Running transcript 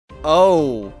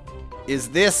Oh, is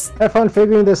this... Have fun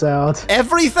figuring this out.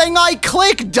 Everything I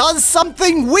click does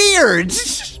something weird!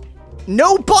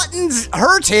 No buttons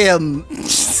hurt him!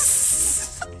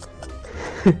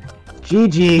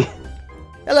 GG.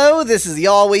 Hello, this is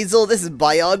Yahweasel. This is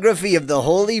Biography of the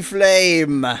Holy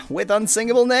Flame, with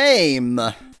unsingable name.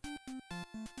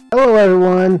 Hello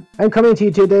everyone, I'm coming to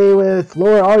you today with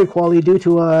lower audio quality due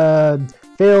to a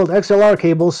failed XLR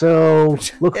cable, so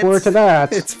look forward to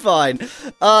that. It's fine.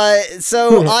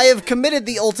 So I have committed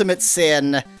the ultimate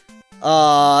sin,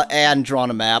 and drawn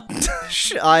a map.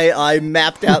 I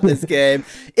mapped out this game.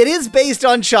 It is based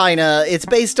on China. It's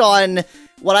based on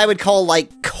what I would call,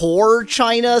 like, core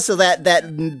China, so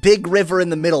that big river in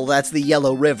the middle, that's the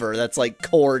Yellow River. That's, like,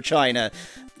 core China.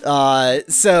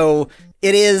 So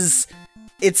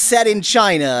it's set in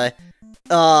China,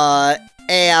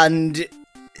 and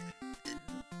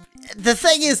the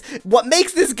thing is, what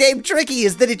makes this game tricky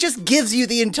is that it just gives you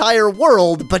the entire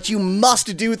world, but you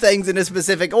must do things in a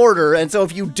specific order, and so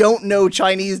if you don't know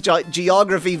Chinese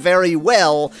geography very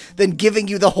well, then giving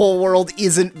you the whole world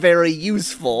isn't very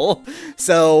useful.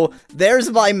 So, there's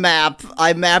my map.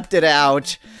 I mapped it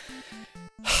out.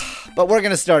 But we're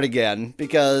gonna start again,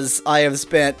 because I have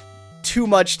spent too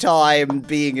much time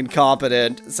being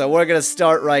incompetent, so we're gonna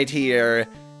start right here,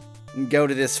 and go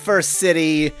to this first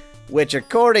city, which and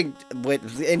go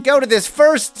to this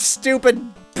first stupid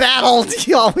battle.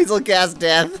 You always will cast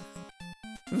death.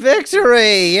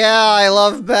 Victory! Yeah, I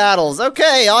love battles.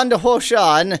 Okay, on to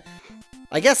Hoshan.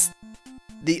 I guess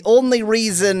the only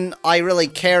reason I really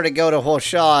care to go to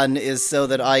Hoshan is so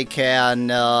that I can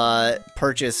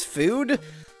purchase food.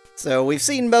 So we've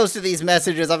seen most of these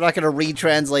messages. I'm not going to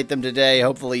retranslate them today.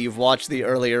 Hopefully you've watched the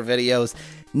earlier videos.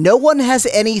 No one has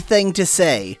anything to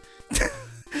say.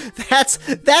 That's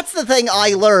the thing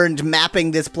I learned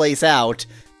mapping this place out.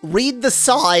 Read the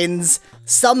signs,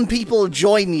 some people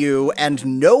join you,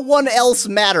 and no one else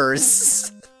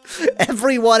matters.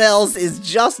 Everyone else is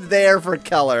just there for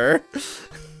color.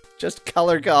 Just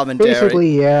color commentary.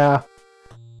 Basically, yeah.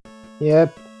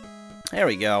 Yep. There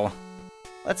we go.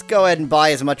 Let's go ahead and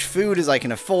buy as much food as I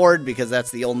can afford, because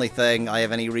that's the only thing I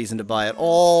have any reason to buy at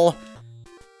all.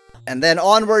 And then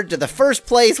onward to the first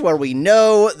place where we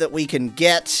know that we can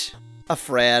get a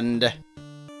friend.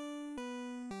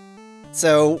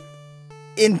 So,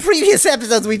 in previous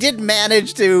episodes, we did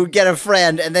manage to get a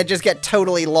friend and then just get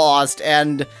totally lost,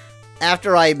 and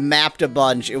after I mapped a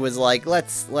bunch, it was like,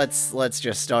 let's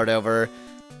just start over.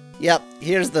 Yep,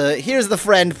 here's the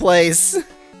friend place.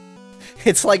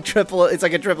 It's like a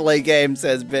AAA game,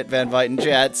 says Bit Van Vite in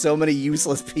chat. So many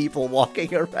useless people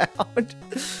walking around.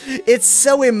 It's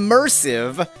so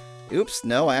immersive. Oops,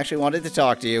 no, I actually wanted to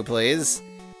talk to you, please.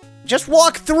 Just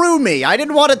walk through me. I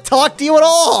didn't want to talk to you at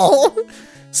all.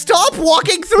 Stop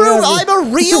walking through. I'm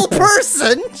a real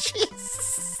person. Jeez.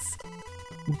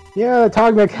 Yeah, the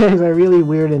talk mechanics are really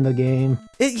weird in the game.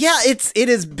 It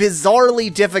is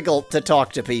bizarrely difficult to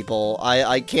talk to people.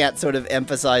 I can't sort of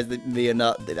emphasize that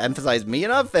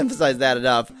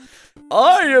enough.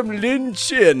 I am Lin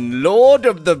Chin, Lord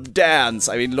of the Dance.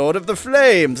 I mean, Lord of the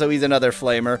Flame, so he's another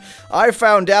flamer. I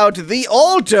found out the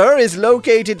altar is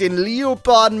located in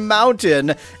Liupan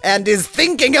Mountain and is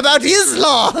thinking about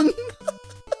Islam.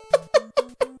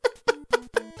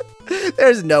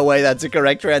 There's no way that's a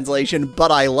correct translation,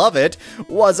 but I love it.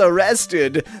 Was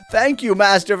arrested. Thank you,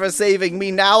 Master, for saving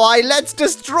me. Now let's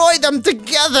destroy them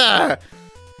together!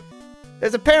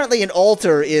 There's apparently an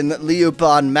altar in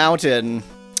Liupan Mountain,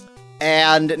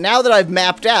 and now that I've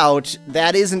mapped out,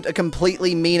 that isn't a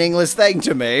completely meaningless thing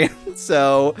to me.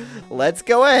 So, let's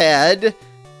go ahead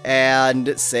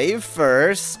and save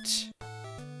first,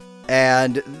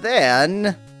 and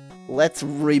then let's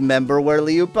remember where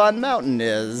Liupan Mountain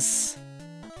is.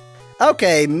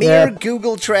 Okay, mere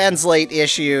Google Translate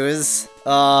issues.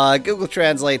 Google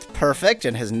Translate's perfect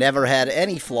and has never had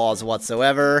any flaws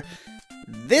whatsoever.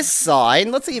 This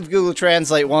sign, let's see if Google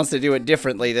Translate wants to do it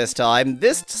differently this time.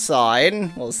 This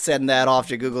sign, we'll send that off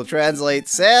to Google Translate,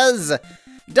 says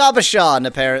Dabashan,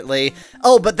 apparently.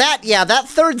 Oh, but that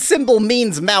third symbol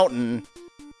means mountain.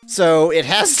 So it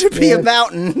has to be a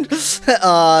mountain.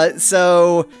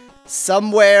 So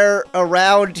somewhere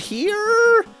around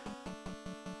here?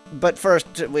 But first,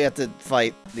 we have to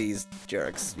fight these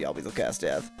jerks. Yahweh will cast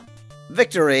death.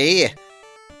 Victory!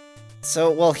 So,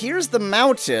 well, here's the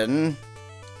mountain.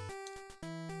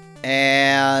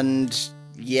 And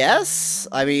yes?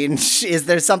 I mean, is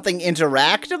there something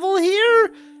interactable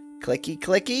here? Clicky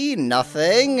clicky,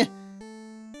 nothing.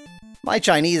 My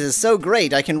Chinese is so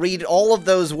great, I can read all of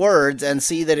those words and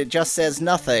see that it just says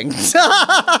nothing.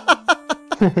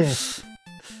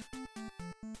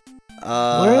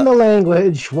 Learn the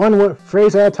language, one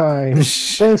phrase at a time.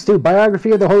 Thanks to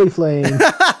Biography of the Holy Flame.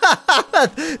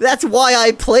 That's why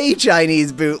I play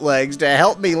Chinese bootlegs, to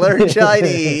help me learn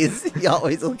Chinese.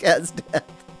 Yahweasel Cat's death.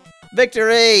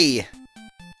 Victory!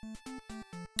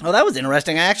 Oh, that was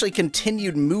interesting. I actually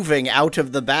continued moving out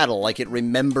of the battle, like it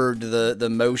remembered the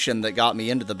motion that got me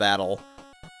into the battle.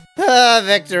 Ah,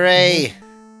 victory!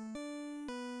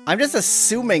 I'm just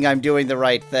assuming I'm doing the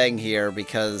right thing here,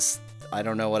 because I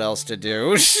don't know what else to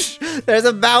do. There's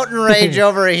a mountain range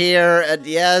over here, and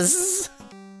yes!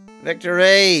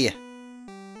 Victory!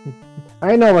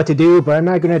 I know what to do, but I'm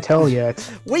not gonna tell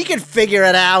yet. We can figure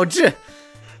it out!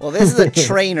 Well, this is a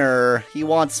trainer. He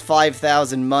wants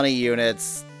 5,000 money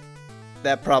units.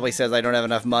 That probably says I don't have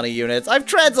enough money units. I've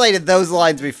translated those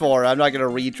lines before. I'm not going to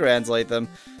retranslate them.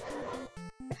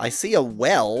 I see a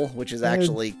well, which is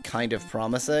actually kind of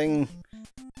promising.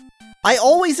 I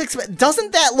always expect...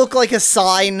 Doesn't that look like a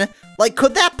sign? Like,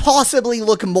 could that possibly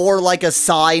look more like a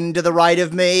sign to the right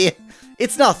of me?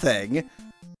 It's nothing.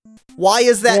 Why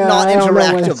is that not interactable? I don't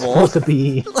know what it's supposed to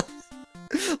be.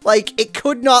 Like, it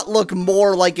could not look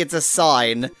more like it's a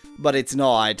sign, but it's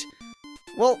not.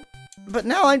 Well, but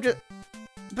now I'm just...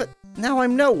 But now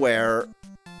I'm nowhere.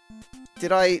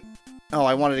 Did I... Oh,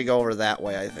 I wanted to go over that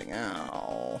way, I think.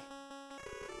 Oh.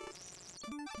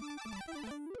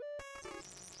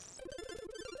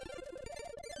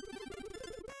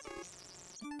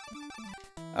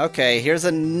 Okay, here's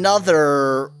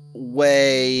another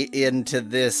way into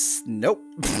this... Nope.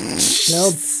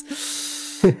 Nope.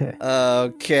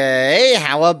 Okay,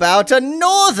 how about a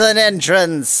northern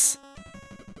entrance?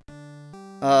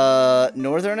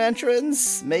 Northern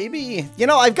entrance? Maybe? You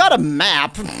know, I've got a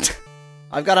map.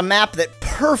 I've got a map that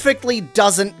perfectly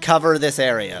doesn't cover this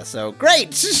area, so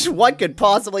great! What could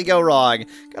possibly go wrong?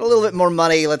 Got a little bit more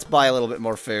money, let's buy a little bit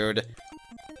more food.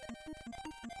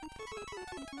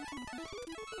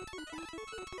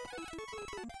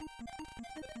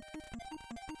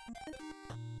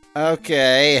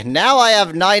 Okay, now I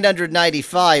have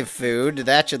 995 food.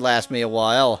 That should last me a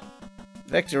while.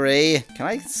 Victory. Can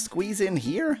I squeeze in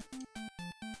here?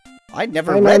 I'd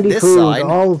never read this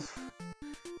sign.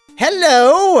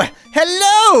 Hello!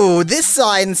 Hello! This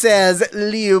sign says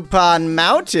Liupan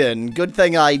Mountain. Good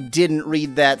thing I didn't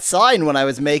read that sign when I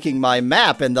was making my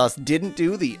map and thus didn't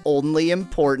do the only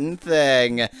important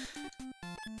thing.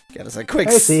 Get us a quick...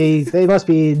 I see. They must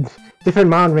be different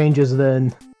mountain ranges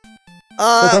then.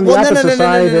 Well,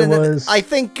 no. I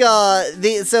think,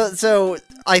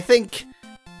 I think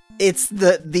it's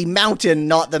the mountain,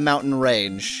 not the mountain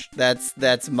range.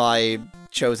 That's my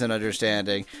chosen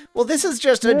understanding. Well, this is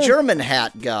just a German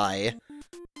hat guy.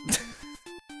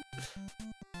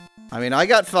 I mean, I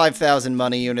got 5,000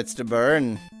 money units to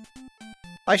burn.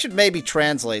 I should maybe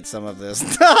translate some of this.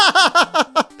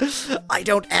 I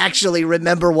don't actually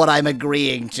remember what I'm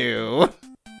agreeing to.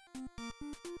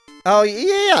 Oh,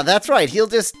 yeah, that's right. He'll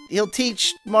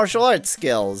teach martial arts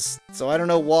skills. So I don't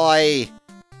know why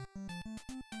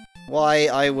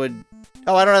I would...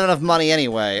 Oh, I don't have enough money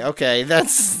anyway. Okay,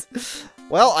 that's...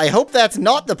 Well, I hope that's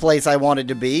not the place I wanted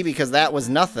to be, because that was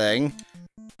nothing.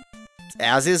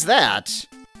 As is that.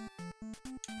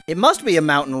 It must be a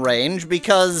mountain range,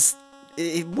 because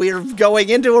we're going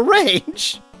into a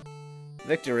range.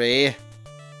 Victory.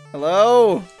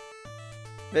 Hello?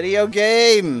 Video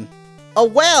game. A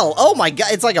well! Oh my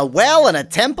god, it's like a well and a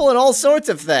temple and all sorts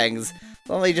of things.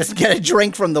 Let me just get a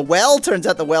drink from the well. Turns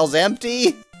out the well's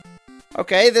empty.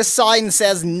 Okay, this sign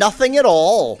says nothing at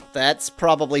all. That's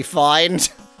probably fine.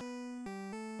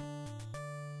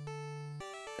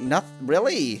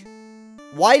 Really?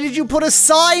 Why did you put a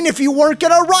sign if you weren't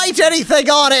gonna write anything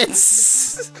on it?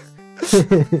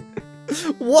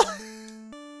 What?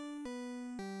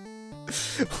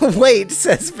 Wait,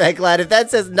 says Fecklad, if that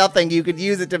says nothing, you could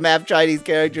use it to map Chinese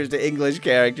characters to English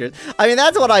characters. I mean,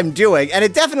 that's what I'm doing, and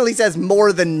it definitely says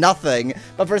more than nothing,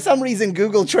 but for some reason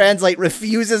Google Translate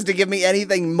refuses to give me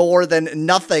anything more than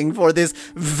nothing for this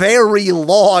very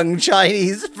long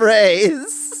Chinese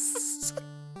phrase.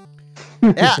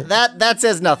 Yeah, that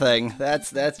says nothing.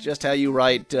 That's just how you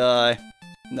write,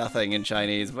 nothing in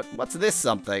Chinese. But what's this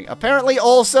something? Apparently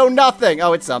also nothing.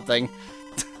 Oh, it's something.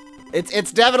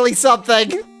 It's definitely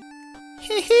something.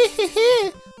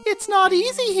 It's not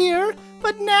easy here,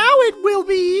 but now it will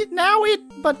be. Now it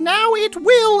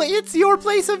will. It's your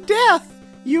place of death.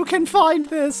 You can find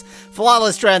this.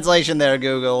 Flawless translation there,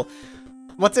 Google.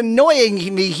 What's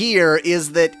annoying me here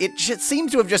is that it just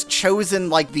seems to have just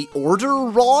chosen, like, the order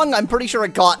wrong. I'm pretty sure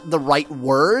it got the right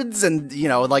words, and, you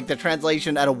know, like, the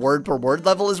translation at a word-per-word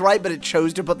level is right, but it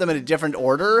chose to put them in a different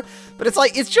order. But it's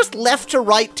like, it's just left to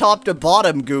right, top to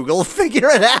bottom, Google.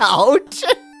 Figure it out!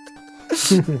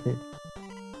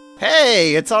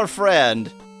 Hey, it's our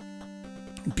friend.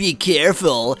 Be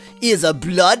careful, is a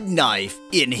blood knife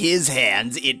in his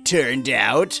hands, it turned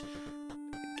out.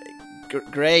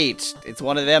 Great, it's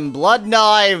one of them blood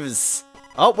knives.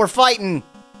 Oh, we're fighting.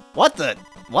 What the?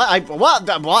 What?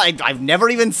 I've never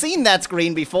even seen that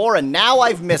screen before, and now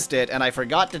I've missed it, and I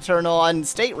forgot to turn on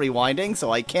state rewinding, so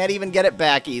I can't even get it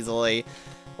back easily.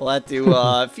 We'll have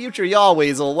to, future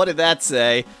Yahweasel, what did that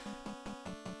say?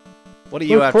 What do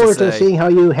you have to say? Look forward to seeing how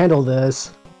you handle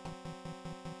this.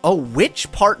 Oh,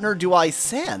 which partner do I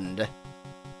send?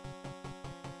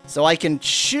 So I can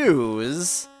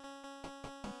choose.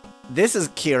 This is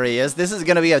curious. This is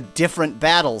going to be a different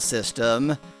battle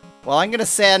system. Well, I'm going to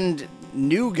send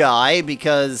new guy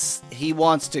because he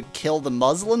wants to kill the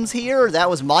Muslims here. That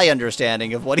was my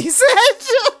understanding of what he said.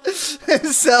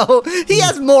 So he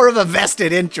has more of a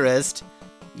vested interest.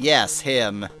 Yes,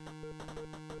 him.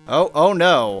 Oh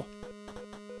no.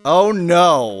 Oh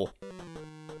no.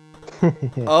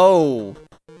 Oh,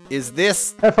 is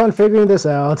this... Have fun figuring this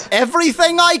out.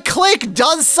 Everything I click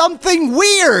does something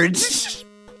weird!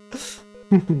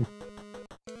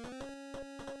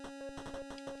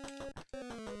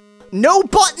 No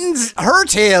buttons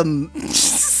hurt him!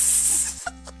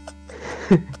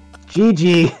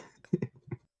 GG.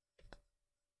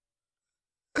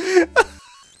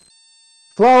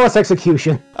 Flawless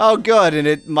execution. Oh good,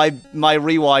 and my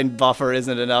rewind buffer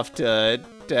isn't enough to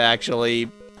actually...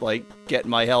 like, get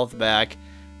my health back.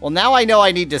 Well, now I know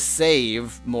I need to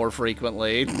save more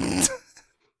frequently.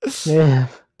 Yeah.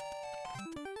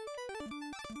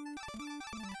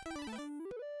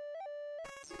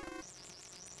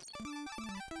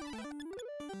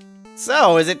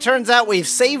 So, as it turns out, we've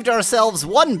saved ourselves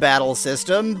one battle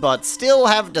system, but still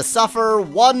have to suffer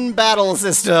one battle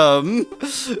system.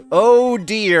 Oh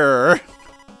dear.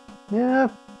 Yeah.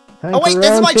 Oh wait,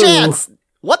 this is my chance!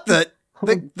 What the?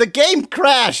 The game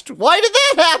crashed! Why did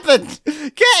that happen?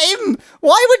 Game!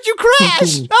 Why would you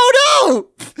crash? Oh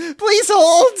no! Please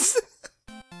hold!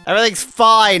 Everything's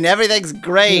fine, everything's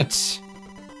great.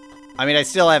 I mean, I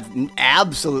still have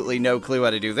absolutely no clue how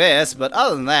to do this, but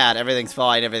other than that, everything's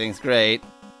fine, everything's great.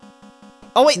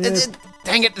 Oh wait,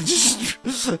 dang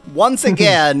it! Once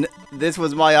again, this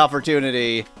was my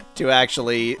opportunity to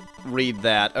actually read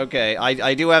that. Okay,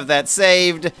 I do have that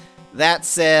saved. That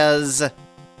says...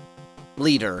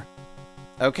 leader.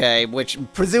 Okay, which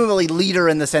presumably leader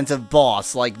in the sense of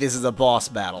boss, like this is a boss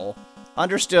battle.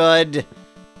 Understood.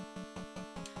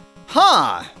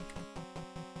 Huh.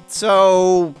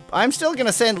 So, I'm still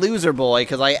gonna send Loser Boy,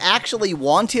 because I actually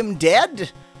want him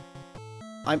dead?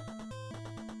 I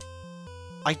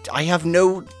have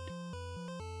no...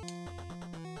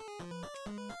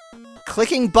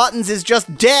 Clicking buttons is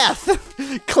just death!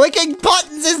 Clicking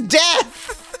buttons is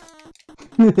death!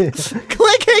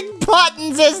 Clicking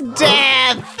buttons is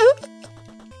death!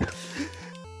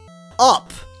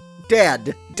 Up,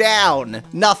 dead, down,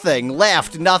 nothing,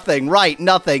 left, nothing, right,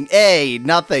 nothing, A,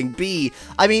 nothing, B.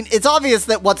 I mean, it's obvious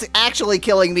that what's actually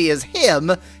killing me is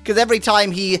him, because every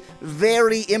time he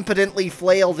very impotently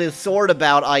flails his sword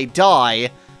about, I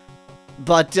die.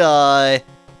 But, I'm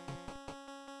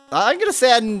gonna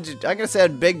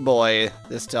send Big Boy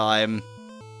this time.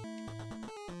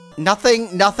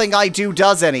 Nothing I do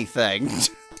does anything.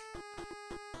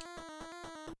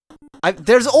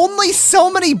 There's only so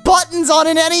many buttons on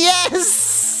an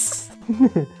NES!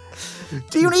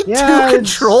 Do you need two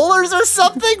controllers or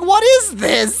something? What is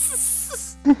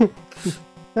this?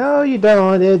 No, you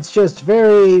don't. It's just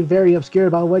very, very obscure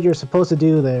about what you're supposed to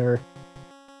do there.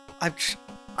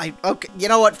 Okay, you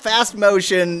know what? Fast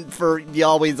motion for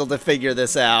Yahweasel to figure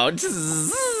this out.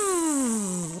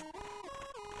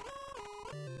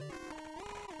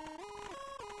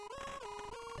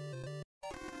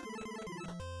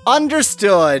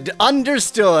 Understood.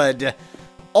 Understood.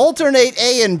 Alternate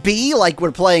A and B like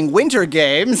we're playing winter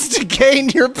games to gain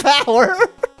your power.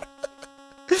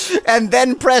 And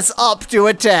then press up to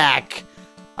attack.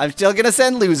 I'm still gonna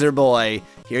send Loser Boy.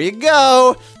 Here you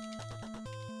go.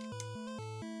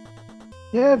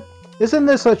 Yeah, isn't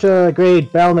this such a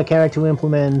great battle mechanic to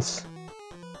implement?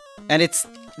 And it's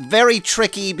very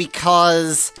tricky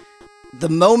because the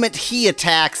moment he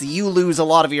attacks, you lose a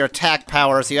lot of your attack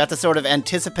power, so you have to sort of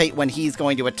anticipate when he's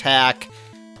going to attack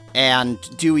and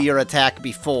do your attack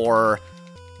before.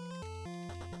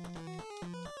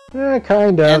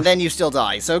 Kind of. And then you still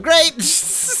die, so great!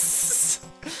 It's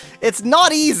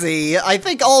not easy. I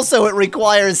think also it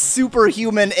requires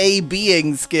superhuman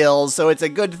A-being skills, so it's a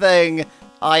good thing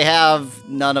I have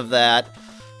none of that.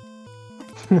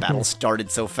 Battle started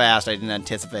so fast I didn't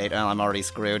anticipate. Oh, I'm already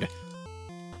screwed.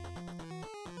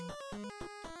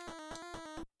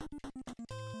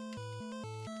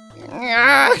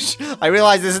 I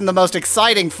realize this isn't the most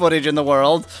exciting footage in the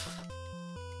world.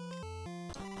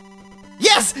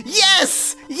 Yes!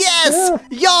 Yes! Yes!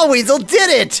 Yeah. Yahweasel did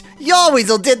it!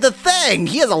 Yahweasel did the thing!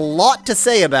 He has a lot to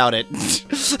say about it.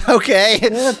 Okay.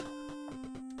 Yeah.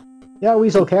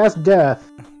 Yahweasel cast death.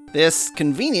 This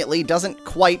conveniently doesn't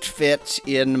quite fit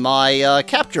in my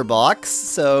capture box,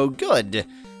 so good.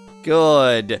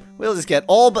 Good. We'll just get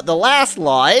all but the last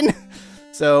line.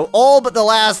 So, all but the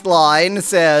last line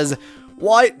says,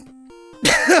 why...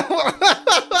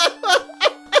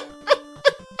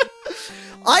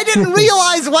 I didn't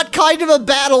realize what kind of a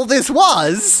battle this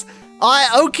was.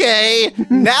 Okay,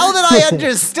 now that I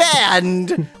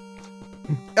understand.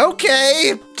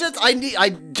 Okay,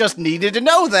 I just needed to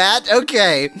know that.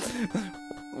 Okay.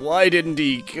 Why didn't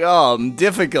he come?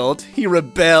 Difficult. He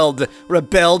rebelled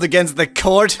against the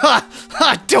court.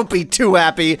 Ha! Don't be too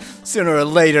happy. Sooner or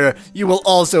later, you will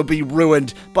also be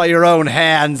ruined by your own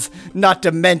hands. Not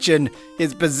to mention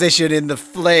his position in the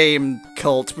flame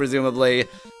cult, presumably.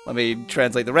 Let me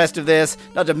translate the rest of this.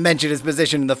 Not to mention his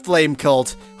position in the flame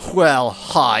cult. Well,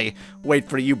 hi. Wait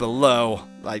for you below.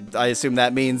 I assume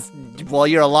that means while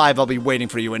you're alive, I'll be waiting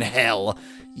for you in hell.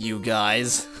 You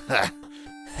guys.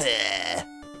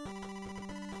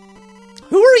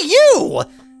 Who are you?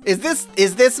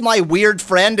 Is this my weird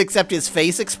friend except his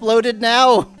face exploded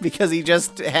now? Because he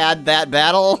just had that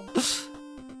battle?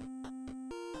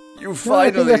 You finally...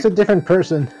 I think that's a different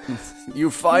person. You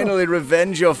finally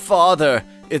revenge your father.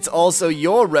 It's also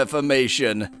your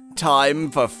reformation.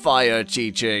 Time for fire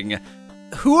teaching.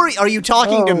 Who are you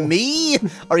talking to me?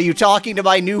 Are you talking to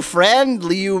my new friend,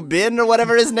 Liu Bin, or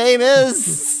whatever his name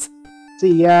is?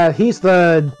 See, yeah, he's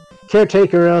the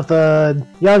caretaker of the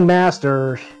young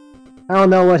master. I don't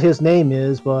know what his name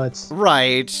is, but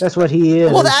right, that's what he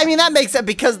is. Well, I mean, that makes sense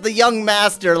because the young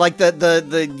master, like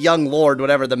the young lord,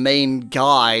 whatever, the main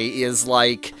guy is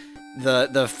like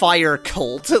the fire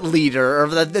cult leader, or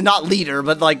the not leader,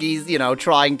 but like he's, you know,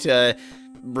 trying to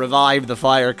revive the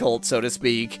fire cult, so to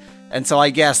speak. And so I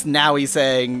guess now he's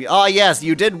saying, oh yes,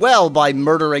 you did well by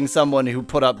murdering someone who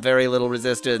put up very little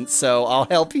resistance, so I'll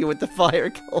help you with the fire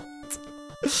cult.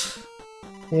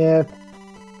 Yeah.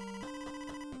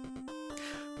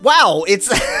 Wow, it's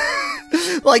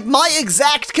like my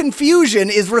exact confusion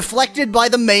is reflected by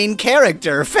the main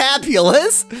character.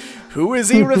 Fabulous! Who is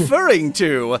he referring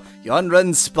to?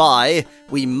 Yunren's spy.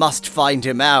 We must find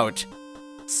him out.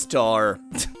 Star.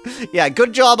 Yeah,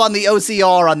 good job on the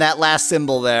OCR on that last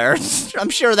symbol there. I'm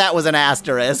sure that was an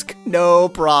asterisk. No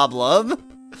problem.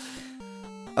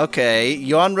 Okay,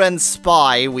 Yunren's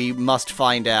spy, we must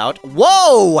find out.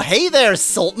 Whoa! Hey there,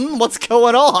 Sultan! What's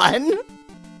going on?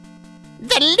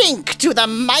 The link to the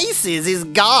mices is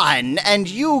gone, and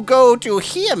you go to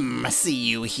him. See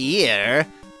you here.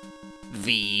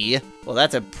 V. Well,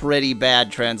 that's a pretty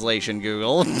bad translation,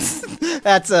 Google.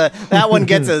 That one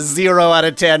gets a 0 out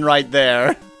of 10 right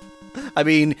there. I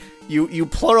mean, you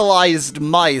pluralized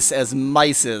mice as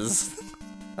mices.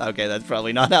 Okay, that's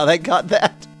probably not how they got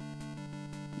that.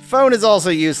 Phone is also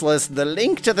useless. The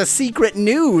link to the secret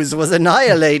news was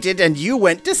annihilated, and you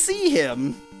went to see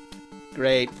him.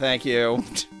 Great, thank you.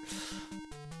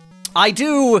 I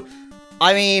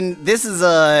mean, this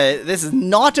is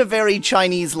not a very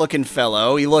Chinese-looking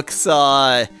fellow. He looks,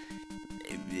 I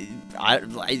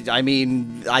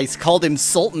mean, I called him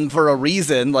Sultan for a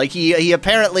reason. Like, he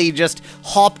apparently just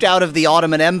hopped out of the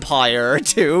Ottoman Empire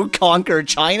to conquer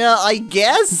China, I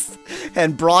guess?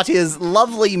 And brought his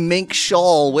lovely mink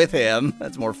shawl with him.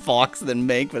 That's more fox than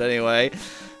mink, but anyway.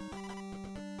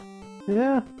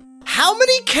 Yeah. How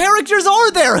many characters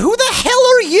are there? Who the hell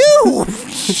are you?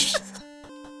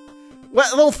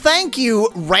 Well, thank you,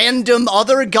 random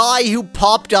other guy who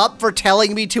popped up for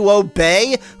telling me to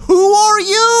obey. Who are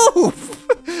you?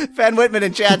 Fan Whitman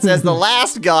in chat says the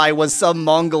last guy was some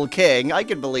Mongol king. I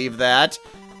can believe that.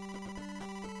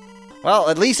 Well,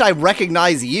 at least I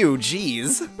recognize you,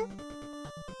 jeez.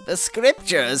 The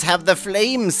scriptures have the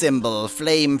flame symbol,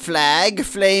 flame flag,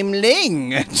 flame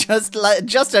ling. Just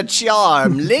a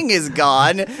charm. Ling is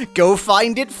gone. Go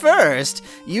find it first.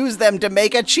 Use them to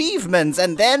make achievements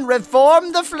and then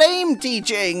reform the flame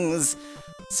teachings.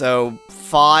 So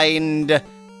find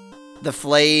the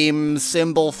flame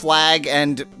symbol, flag,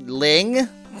 and ling?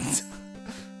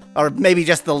 Or maybe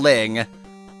just the ling.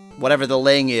 whatever the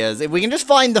ling is. If we can just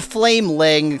find the flame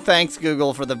ling, thanks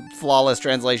Google for the flawless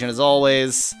translation as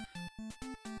always.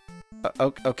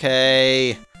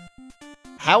 Okay.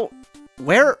 How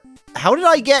did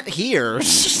I get here?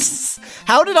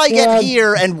 How did I get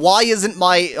here, and why isn't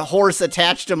my horse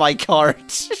attached to my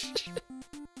cart?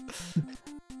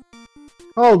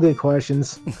 All good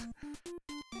questions.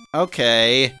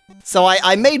 Okay. So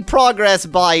I made progress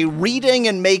by reading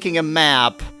and making a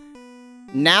map.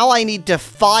 Now I need to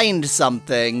find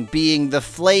something, being the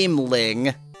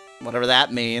flameling, whatever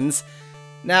that means.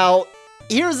 Now,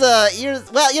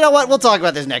 well, you know what? We'll talk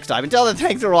about this next time. Until then,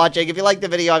 thanks for watching. If you liked the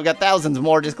video, I've got thousands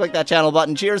more. Just click that channel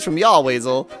button. Cheers from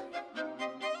Yahweasel.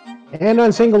 And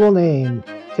Unsingable Name.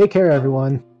 Take care,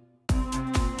 everyone.